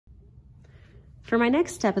For my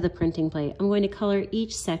next step of the printing plate, I'm going to color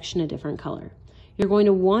each section a different color. You're going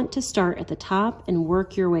to want to start at the top and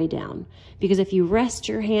work your way down, because if you rest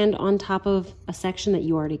your hand on top of a section that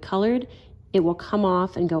you already colored, it will come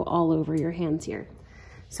off and go all over your hands here.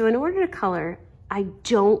 So in order to color, I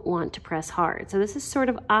don't want to press hard. So this is sort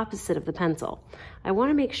of opposite of the pencil. I want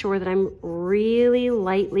to make sure that I'm really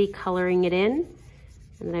lightly coloring it in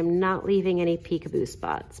and that I'm not leaving any peekaboo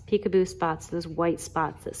spots. Peekaboo spots, those white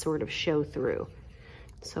spots that sort of show through.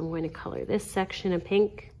 So I'm going to color this section of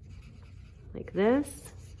pink like this.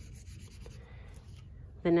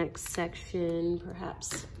 The next section,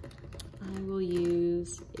 perhaps I will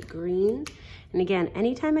use a green. And again,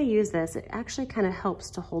 anytime I use this, it actually kind of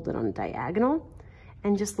helps to hold it on a diagonal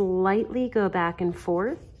and just lightly go back and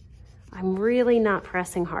forth. I'm really not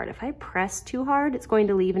pressing hard. If I press too hard, it's going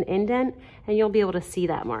to leave an indent and you'll be able to see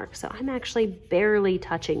that mark. So I'm actually barely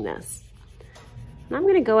touching this. And I'm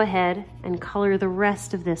gonna go ahead and color the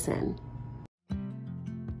rest of this in.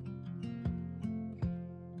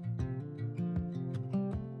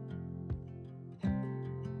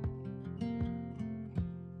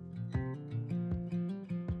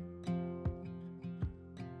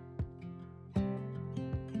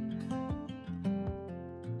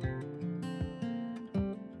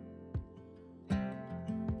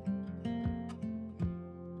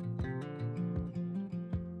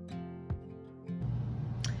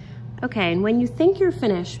 Okay, and when you think you're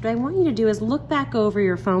finished, what I want you to do is look back over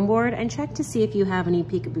your foam board and check to see if you have any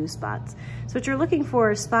peekaboo spots. So what you're looking for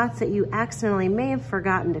are spots that you accidentally may have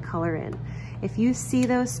forgotten to color in. If you see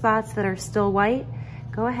those spots that are still white,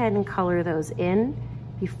 go ahead and color those in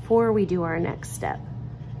before we do our next step.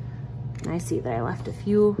 And I see that I left a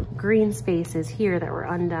few green spaces here that were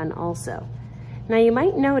undone also. Now you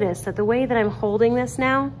might notice that the way that I'm holding this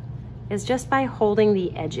now is just by holding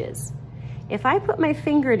the edges. If I put my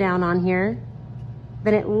finger down on here,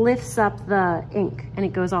 then it lifts up the ink and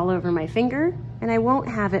it goes all over my finger and I won't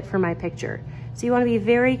have it for my picture. So you want to be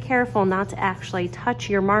very careful not to actually touch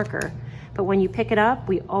your marker, but when you pick it up,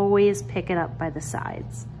 we always pick it up by the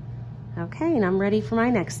sides. Okay, and I'm ready for my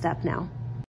next step now.